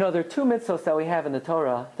 You know, there are two mitzvos that we have in the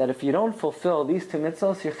Torah that if you don't fulfill these two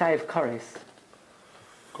mitzvos, you're chayiv kares.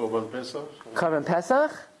 Korban Pesach. Korban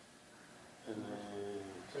Pesach.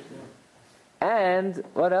 And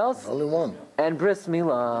what else? Only one. And bris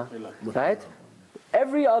milah. Right?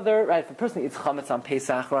 Every other, right, if a person eats chametz on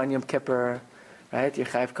Pesach or on Yom Kippur, right, you're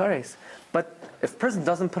chayiv kares. But if a person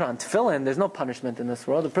doesn't put on tefillin, there's no punishment in this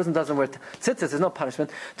world. If a person doesn't wear tzitzis, there's no punishment.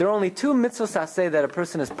 There are only two mitzvos that say that a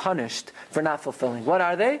person is punished for not fulfilling. What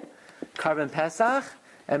are they? Korban Pesach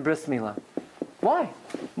and bris milah. Why?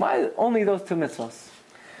 Why only those two mitzvos?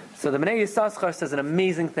 So the Bnei Yissaschar says an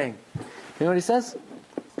amazing thing. You know what he says?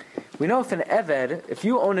 We know if an Eved, if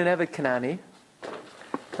you own an Eved Kanani,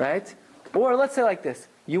 right? Or let's say like this.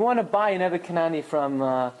 You want to buy an Eved Kanani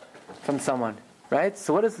from someone. Right?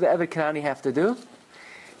 So what does the Eved Kanani have to do?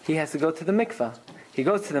 He has to go to the mikvah. He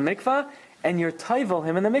goes to the mikvah, and you're toivel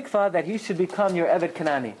him in the mikvah that he should become your Eved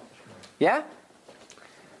Kanani. Yeah?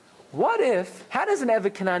 How does an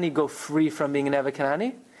Eved Kanani go free from being an Eved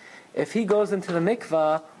Kanani? If he goes into the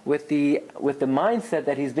mikvah with the mindset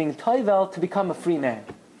that he's being toivel to become a free man.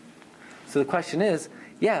 So the question is,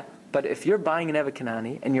 yeah, but if you're buying an Eved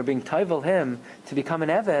Kanani, and you're being toivel him to become an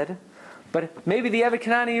Eved, but maybe the Eved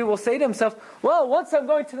Kanani will say to himself, well, once I'm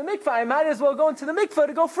going to the mikvah, I might as well go into the mikvah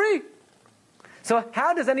to go free. So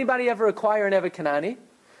how does anybody ever acquire an Eved Kanani?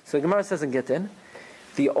 So the Gemara says in Gittin,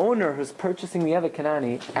 the owner who's purchasing the Eved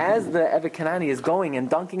Kanani, as the Eved Kanani is going and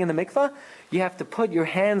dunking in the mikvah, you have to put your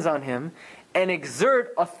hands on him and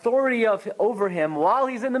exert authority over him while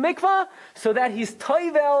he's in the mikvah, so that he's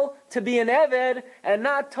toivel to be an Eved and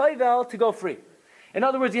not toivel to go free. In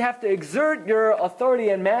other words, you have to exert your authority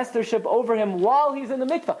and mastership over him while he's in the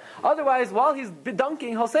mikvah. Otherwise, while he's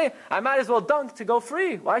dunking, he'll say, I might as well dunk to go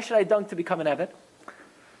free. Why should I dunk to become an Eved?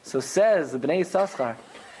 So says the Bnei Yissaschar,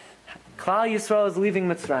 Klal Yisrael is leaving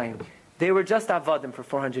Mitzrayim. They were just avadim for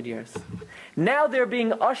 400 years. Now they're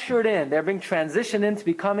being ushered in, they're being transitioned into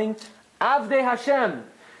becoming avdei Hashem.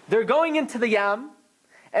 They're going into the Yam,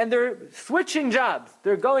 and they're switching jobs.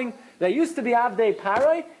 They used to be Avdei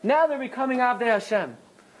Paroi, now they're becoming Avdei Hashem.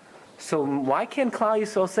 So why can't Klal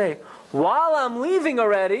Yisrael say, while I'm leaving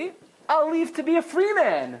already, I'll leave to be a free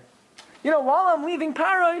man? You know, while I'm leaving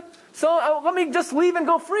Paroi, so let me just leave and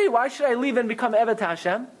go free. Why should I leave and become Eved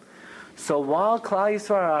Hashem? So while Klal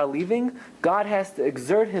Yisrael are leaving, God has to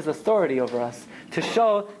exert His authority over us to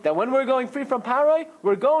show that when we're going free from Paroi,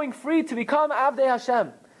 we're going free to become Avdei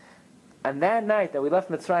Hashem. And that night that we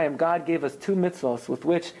left Mitzrayim, God gave us two mitzvos with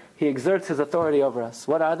which He exerts His authority over us.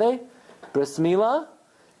 What are they? Bris milah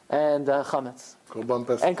and chametz. Korban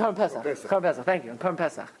Pesach. And Korban Pesach. Korban Pesach, thank you. And Korban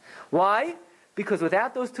Pesach. Why? Because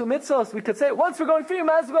without those two mitzvos, we could say, once we're going free, we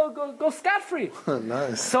might as well go scot-free.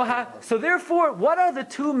 Nice. So therefore, what are the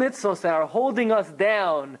two mitzvos that are holding us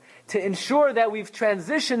down to ensure that we've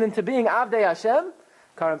transitioned into being Avdei Hashem?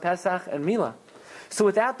 Korban Pesach and Milah. So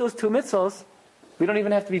without those two mitzvos, we don't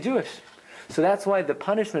even have to be Jewish. So that's why the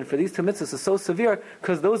punishment for these two mitzvahs is so severe,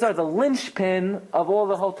 because those are the linchpin of all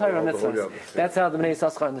the whole Torah mitzvahs. That's how the Bnei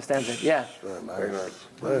Yissaschar understands it. Yeah. Very nice.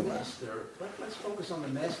 Very nice. Let's focus on the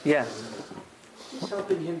master. Yeah. He's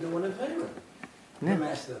helping him do an Avera. The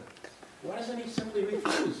master. Why doesn't he simply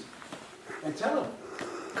refuse and tell him?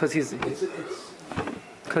 Because he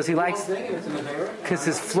likes. Because Because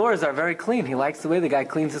his floors are very clean. He likes the way the guy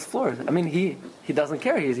cleans his floors. I mean, He doesn't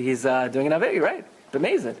care. He's doing an Averi, right?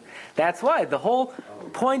 Amazing. That's why the whole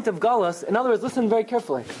point of Galus, in other words, listen very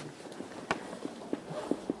carefully.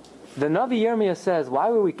 The Navi Yirmiyah says, why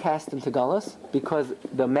were we cast into Galus? Because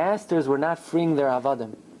the masters were not freeing their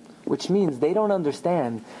Avadim. Which means they don't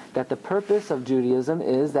understand that the purpose of Judaism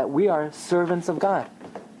is that we are servants of God.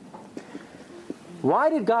 Why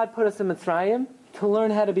did God put us in Mitzrayim? To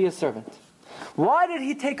learn how to be a servant. Why did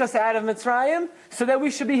He take us out of Mitzrayim? So that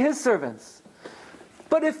we should be His servants.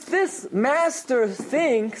 But if this master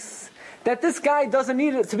thinks that this guy doesn't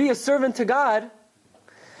need to be a servant to God,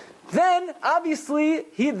 then obviously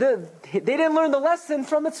they didn't learn the lesson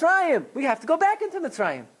from Mitzrayim. We have to go back into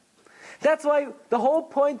Mitzrayim. That's why the whole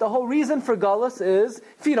point, the whole reason for Galus is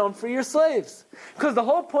if you don't free your slaves. Because the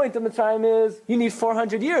whole point of Mitzrayim is you need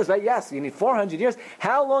 400 years, right? Yes, you need 400 years.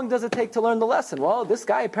 How long does it take to learn the lesson? Well, this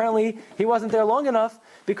guy apparently, he wasn't there long enough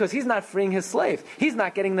because he's not freeing his slave. He's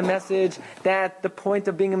not getting the message that the point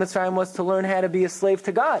of being in Mitzrayim was to learn how to be a slave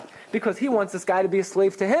to God. Because he wants this guy to be a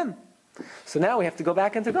slave to him. So now we have to go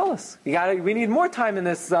back into Galus. We need more time in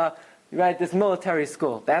this this military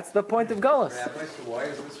school. That's the point of Galus. Rabbi, so why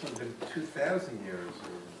has this one been 2,000 years?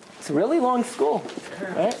 It's a really long school,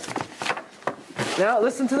 right? Now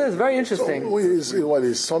listen to this. Very interesting. So, he's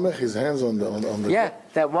somech his hands on the. Yeah,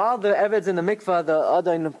 that while the Eved's in the mikvah, the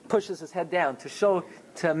Adon pushes his head down to show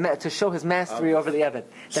his mastery over the Eved.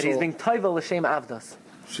 That he's being toivel l'shem avdos.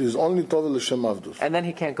 She's only toivel l'shem avdos. And then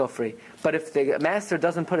he can't go free. But if the master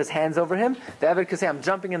doesn't put his hands over him, the Eved can say, "I'm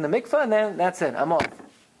jumping in the mikvah," and then that's it. I'm off.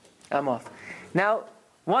 Now,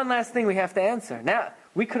 one last thing we have to answer. Now,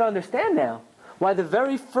 we could understand now why the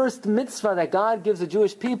very first mitzvah that God gives the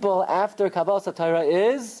Jewish people after Kabbalas Torah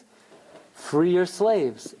is free your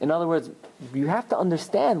slaves. In other words, you have to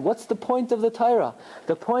understand what's the point of the Torah.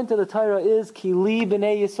 The point of the Torah is Ki li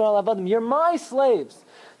b'nei Yisrael avadim. You're my slaves.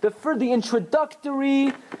 The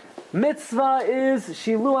introductory mitzvah is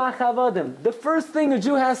Shiluach avadim. The first thing a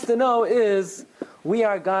Jew has to know is we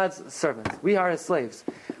are God's servants. We are His slaves.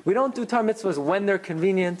 We don't do Torah mitzvahs when they're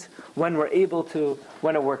convenient, when we're able to,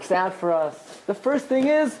 when it works out for us. The first thing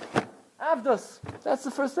is avdos. That's the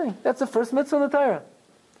first thing. That's the first mitzvah in the Torah.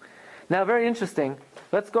 Now, very interesting.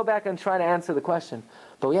 Let's go back and try to answer the question.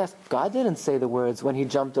 But yes, God didn't say the words when He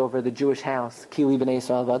jumped over the Jewish house, Ki li b'nei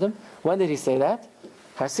Yisrael avadim. When did He say that?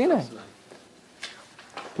 Har Sinai.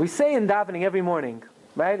 We say in davening every morning,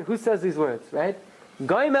 right? Who says these words, right?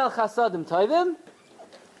 Goyim el chasadim toivim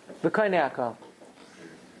v'koinei hakol.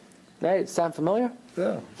 Right? Sound familiar?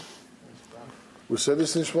 Yeah. We said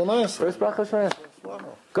this in Shmoneh Esrei. First bracha Shmoneh Esrei.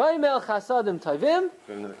 Goyim el chasadim toivim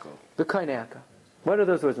v'koinei hakol. What do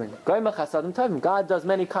those words mean? Goyim el chasadim toivim. God does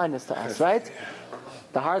many kindness to us, right?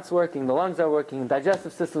 The heart's working, the lungs are working, the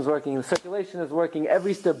digestive system's working, the circulation is working, there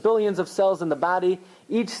are billions of cells in the body.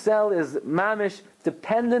 Each cell is mamish,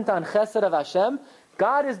 dependent on chesed of Hashem.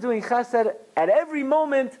 God is doing chesed at every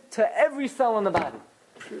moment to every cell in the body.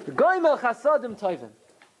 Goyim el chasadim toivim.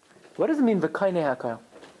 What does it mean, v'koinei hakol?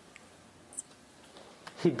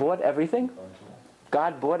 He bought everything?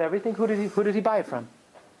 God bought everything? Who did He buy it from?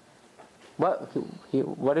 What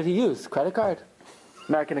did He use? Credit card?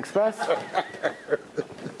 American Express?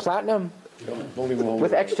 Platinum?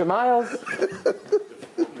 With extra miles?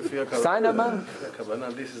 Sign up man?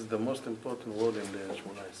 This is the most important word in the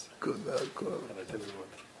Shmoneh Esrei. Good. And I tell you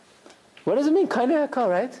What does it mean? Koinei hakol,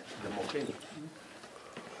 right? the mochin.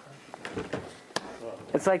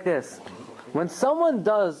 It's like this. When someone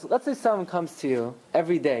does, let's say someone comes to you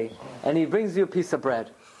every day and he brings you a piece of bread.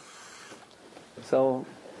 So,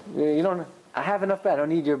 I have enough bread, I don't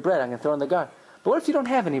need your bread, I'm going to throw in the garden. But what if you don't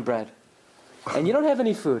have any bread? And you don't have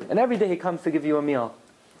any food? And every day he comes to give you a meal.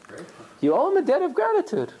 You owe him a debt of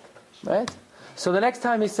gratitude. Right? So the next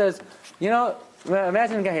time he says,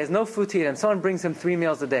 imagine a guy has no food to eat and someone brings him 3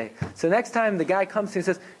 meals a day. So the next time the guy comes to you and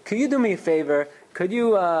says, could you do me a favor? Could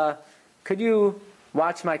you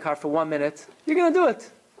watch my car for 1 minute? You're going to do it.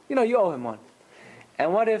 You owe him one.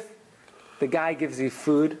 And what if the guy gives you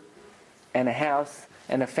food and a house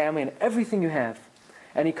and a family and everything you have?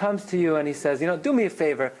 And he comes to you and he says, do me a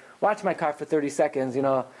favor, watch my car for 30 seconds,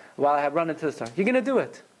 while I run into the store. You're going to do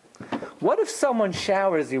it. What if someone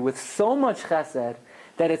showers you with so much chesed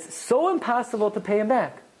that it's so impossible to pay him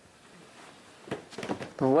back?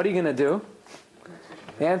 Well, what are you going to do?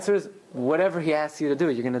 The answer is, whatever he asks you to do,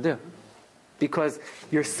 you're going to do. Because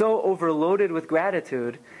you're so overloaded with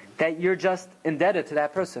gratitude that you're just indebted to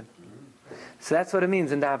that person. So that's what it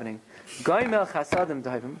means in davening.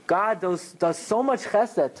 God does so much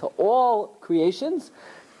chesed to all creations,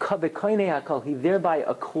 He thereby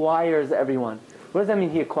acquires everyone. What does that mean,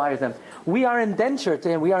 He acquires them? We are indentured to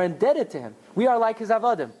Him. We are indebted to Him. We are like His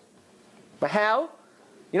avadim. But how?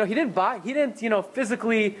 He didn't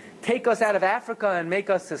physically take us out of Africa and make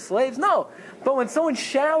us his slaves. No. But when someone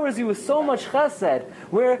showers you with so much chesed,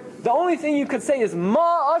 where the only thing you could say is,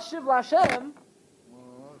 Ma ashiv l'Hashem,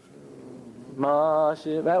 Ma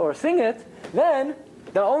ashiv, or sing it, then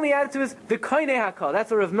the only attitude is, v'koinei hakol. That's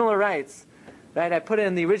what Rav Miller writes. Right? I put it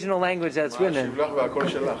in the original language that's written in.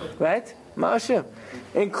 Right? Ma ashiv.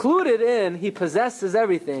 Included in, he possesses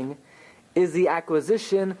everything, is the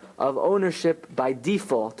acquisition of ownership by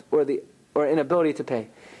default or inability to pay.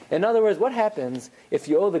 In other words, what happens if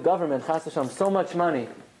you owe the government chas v'shalom so much money?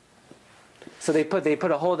 So they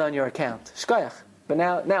put a hold on your account. Shkoyach. But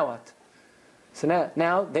now what? So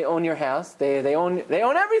now they own your house. They own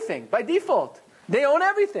everything by default. They own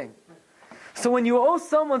everything. So when you owe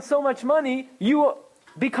someone so much money, you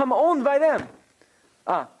become owned by them.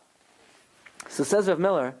 So says Rav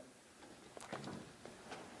Miller.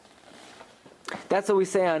 That's what we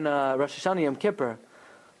say on Rosh Hashanah Yom Kippur.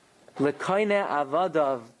 L'kaineh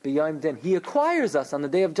avadav b'yom din. He acquires us on the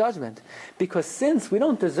day of judgment. Because since we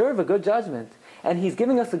don't deserve a good judgment, and He's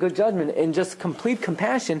giving us a good judgment in just complete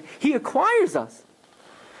compassion, He acquires us.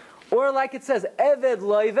 Or like it says, Eved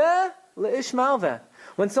loiveh le'ish malveh.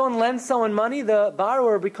 When someone lends someone money, the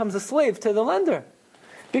borrower becomes a slave to the lender.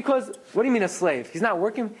 Because, what do you mean a slave? He's not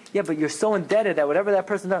working? Yeah, but you're so indebted that whatever that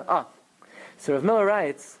person does... So Rav Miller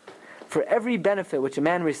writes, for every benefit which a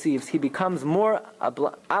man receives, he becomes more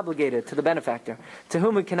obligated to the benefactor, to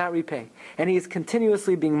whom he cannot repay. And he is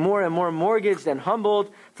continuously being more and more mortgaged and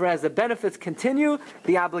humbled, for as the benefits continue,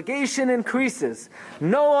 the obligation increases.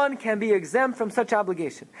 No one can be exempt from such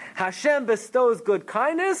obligation. Hashem bestows good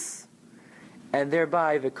kindness, and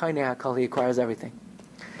thereby, v'kainei hakol, He acquires everything.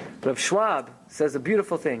 Rav Schwab says a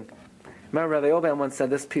beautiful thing. Remember, Rabbi Oben once said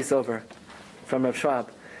this piece over from Rav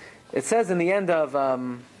Schwab. It says in the end of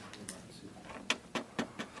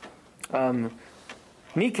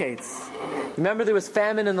Miketz. Remember there was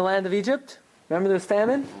famine in the land of Egypt? Remember there was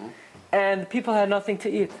famine? And people had nothing to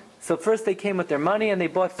eat. So first they came with their money and they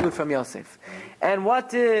bought food from Yosef. And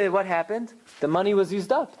what happened? The money was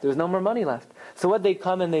used up. There was no more money left. So what they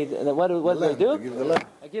come and what did they do?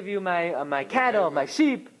 I give you my cattle, my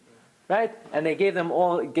sheep, right? And they gave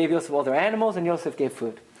Yosef all their animals, and Yosef gave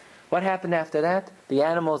food. What happened after that? The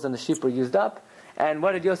animals and the sheep were used up. And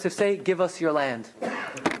what did Yosef say? Give us your land.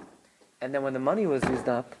 And then when the money was used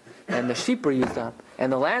up, and the sheep were used up,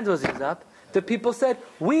 and the land was used up, the people said,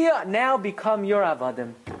 we now become your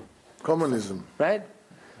avadim. Communism. Right?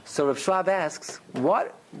 So Rav Schwab asks,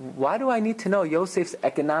 why do I need to know Yosef's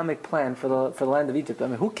economic plan for the land of Egypt? I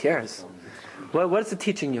mean, who cares? What is it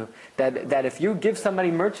teaching you? That if you give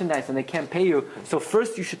somebody merchandise and they can't pay you, so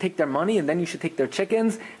first you should take their money, and then you should take their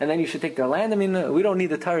chickens, and then you should take their land? I mean, we don't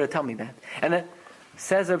need the Torah to tell me that. And then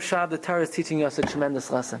says Rav Schwab, the Torah is teaching us a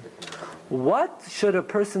tremendous lesson. What should a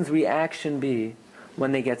person's reaction be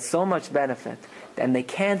when they get so much benefit and they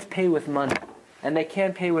can't pay with money, and they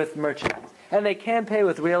can't pay with merchandise, and they can't pay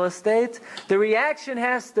with real estate? The reaction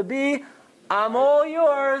has to be, I'm all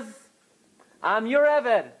yours. I'm your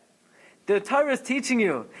Eved. The Torah is teaching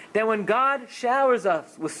you that when God showers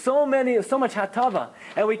us with so much hatava,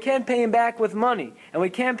 and we can't pay Him back with money, and we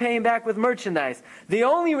can't pay Him back with merchandise, the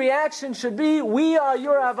only reaction should be, we are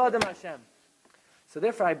your Avadim Hashem. So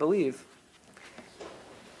therefore I believe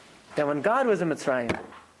that when God was in Mitzrayim,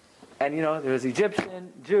 and there was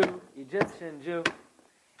Egyptian, Jew,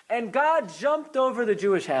 and God jumped over the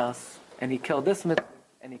Jewish house, and He killed this mitzvah,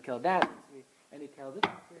 and He killed that mitzvah, and He killed this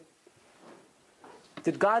mitzvah.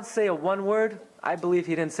 Did God say one word? I believe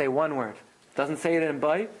He didn't say one word. Doesn't say it in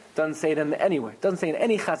Bay, doesn't say it in anywhere. Doesn't say in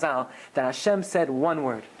any chazal that Hashem said one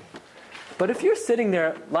word. But if you're sitting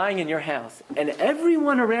there lying in your house, and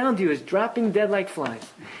everyone around you is dropping dead like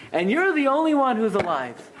flies, and you're the only one who's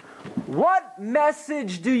alive, what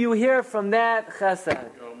message do you hear from that chesed?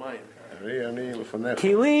 You're mine.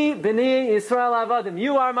 Kili b'ni Yisrael avadim.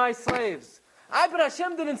 You are my slaves. But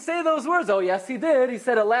Hashem didn't say those words. Oh, yes, He did. He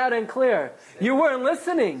said it loud and clear. You weren't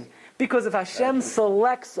listening. Because if Hashem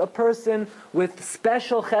selects a person with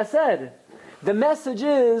special chesed, the message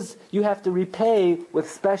is you have to repay with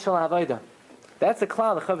special avodah. That's the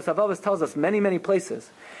klal. The Chovos HaLevavos tells us many, many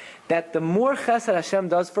places that the more chesed Hashem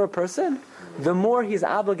does for a person, the more he's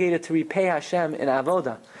obligated to repay Hashem in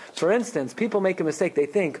avodah. For instance, people make a mistake. They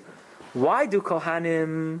think, why do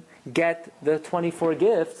Kohanim get the 24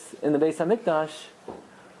 gifts in the Beis HaMikdash?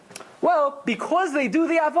 Well, because they do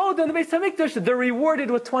the avodah in the Beis HaMikdash, they're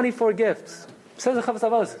rewarded with 24 gifts. Says the Chovos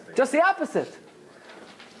HaLevavos. Just the opposite.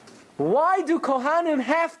 Why do Kohanim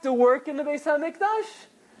have to work in the Beis HaMikdash?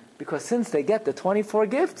 Because since they get the 24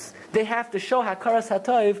 gifts, they have to show Hakaras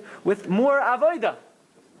HaTov with more avodah.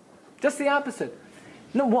 Just the opposite.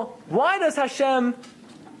 No, why do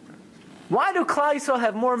Klal Yisrael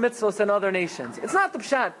have more mitzvos than other nations? It's not the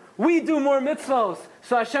pshat. We do more mitzvos,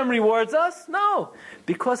 so Hashem rewards us? No.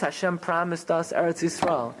 Because Hashem promised us Eretz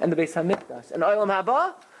Yisrael and the Beis HaMikdash and Olam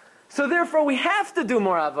Haba, so therefore we have to do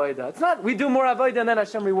more avodah. It's not we do more avodah and then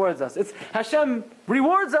Hashem rewards us. It's Hashem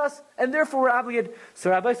rewards us and therefore we're obligated. So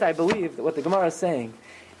Rabbi, I believe that what the Gemara is saying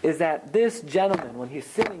is that this gentleman, when he's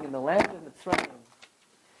sitting in the land of Mitzrayim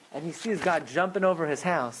and he sees God jumping over his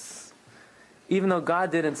house, even though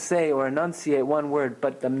God didn't say or enunciate one word,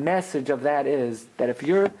 but the message of that is that if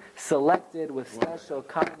you're selected with special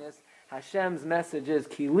kindness, Hashem's message is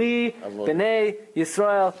Kili B'nei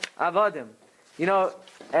Yisrael Avadim. You know,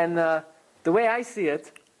 and the way I see it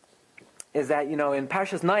is that, you know, in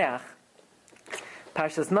Parshas Noach,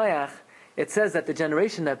 it says that the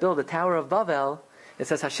generation that built the Tower of Babel, it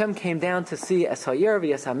says Hashem came down to see Es Ha'yer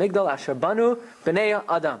v'Es HaMigdal Asher Banu B'nei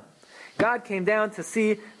Adam. God came down to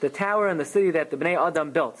see the tower and the city that the Bnei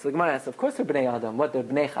Adam built. So the Gemara asks, of course they're Bnei Adam. What, they're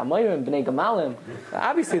Bnei Chamayim and Bnei Gemalim?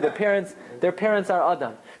 Obviously their parents are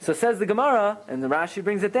Adam. So says the Gemara, and the Rashi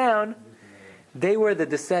brings it down, they were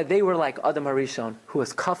like Adam HaRishon, who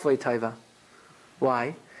was Kaflei Taiva.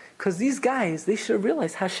 Why? Because these guys, they should have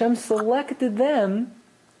realized Hashem selected them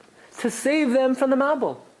to save them from the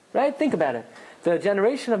Mabul. Right? Think about it. The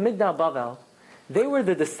generation of Migdal Bavel, they were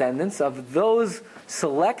the descendants of those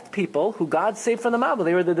select people who God saved from the Mabul.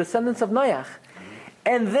 They were the descendants of Noach.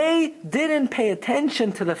 And they didn't pay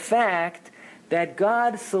attention to the fact that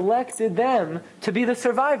God selected them to be the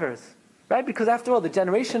survivors. Right? Because after all, the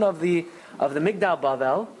generation of the Migdal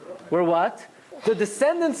Bavel were what? The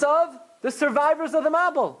descendants of the survivors of the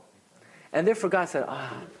Mabul. And therefore God said,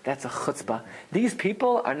 that's a chutzpah. These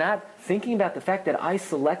people are not thinking about the fact that I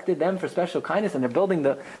selected them for special kindness and they're building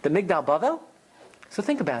the Migdal Bavel? So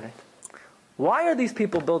think about it. Why are these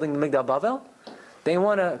people building the Migdal Bavel? They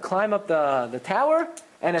want to climb up the tower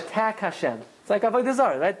and attack Hashem. It's like Avodah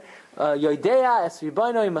Zarah, right?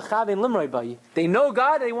 They know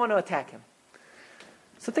God, they want to attack Him.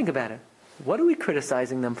 So think about it. What are we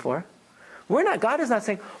criticizing them for? God is not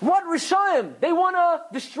saying, what Rishayim? They want to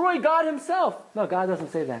destroy God Himself. No, God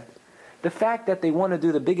doesn't say that. The fact that they want to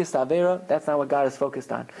do the biggest Avera, that's not what God is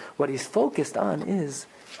focused on. What He's focused on is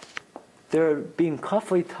they're being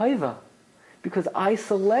Kaflei Taiva, because I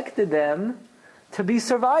selected them to be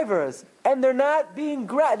survivors, and they're not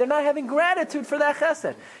having gratitude for that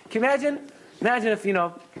chesed. Can you imagine if, you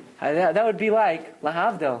know, that would be like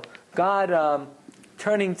Lahavdil, God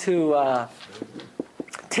turning to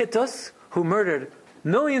Titus, who murdered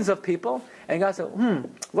millions of people, and God said,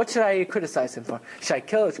 what should I criticize him for? Should I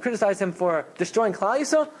criticize him for destroying Klal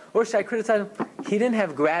Yisrael, or should I criticize him? He didn't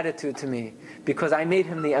have gratitude to me because I made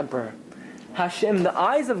him the emperor. Hashem, the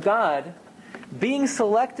eyes of God, being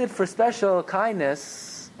selected for special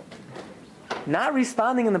kindness, not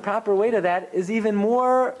responding in the proper way to that is even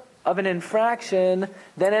more of an infraction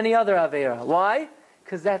than any other Avera. Why?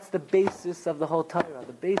 Because that's the basis of the whole Torah.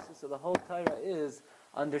 The basis of the whole Torah is,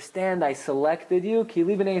 understand I selected you,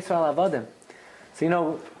 Kili B'nei Yisrael Avadim. So, you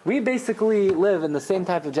know, we basically live in the same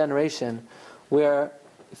type of generation where,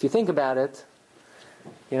 if you think about it,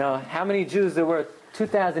 you know, how many Jews there were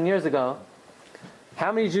 2,000 years ago?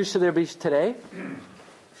 How many Jews should there be today?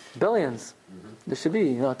 Billions. There should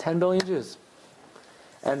be, 10 billion Jews.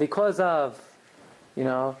 And because of,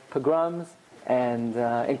 pogroms and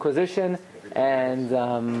Inquisition and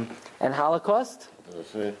Holocaust,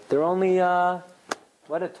 there are only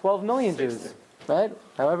 12 million Jews, right?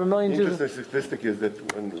 However million Jews. The interesting statistic is that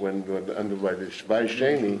when under by the Shvai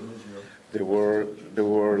Sheni, there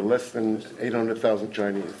were less than 800,000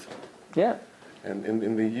 Chinese. Yeah. And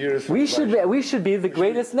in the years we should be the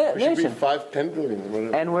greatest nation. We should be 5-10 billion.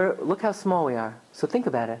 Whatever. And look how small we are. So think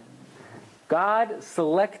about it. God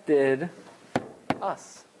selected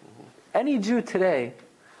us. Any Jew today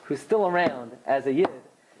who's still around as a Yid,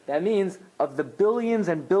 that means of the billions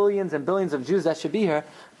and billions and billions of Jews that should be here,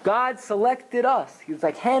 God selected us. He was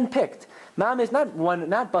like handpicked. Ma'am is not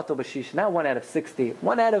Bato Bashish, not 1 out of 60,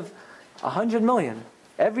 1 out of 100 million.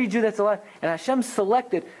 Every Jew that's alive. And Hashem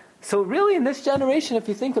selected. So really in this generation, if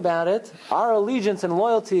you think about it, our allegiance and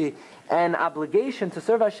loyalty and obligation to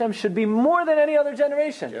serve Hashem should be more than any other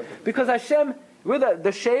generation. Yep. Because Hashem, we're the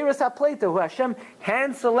Sheiras HaPleita, who Hashem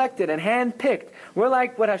hand-selected and hand-picked. We're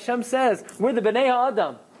like what Hashem says, we're the Bnei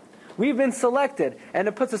Adam. We've been selected. And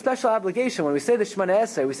it puts a special obligation. When we say the Shemana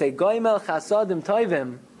Esrei, we say, Goimel Chasadim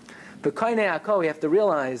Toivim, B'Kainei Akol. We have to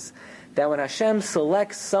realize that when Hashem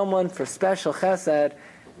selects someone for special chesed,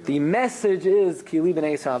 the message is Kili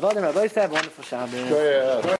B'nei Yisrael Avadim. Rabbi, have a wonderful Shabbat.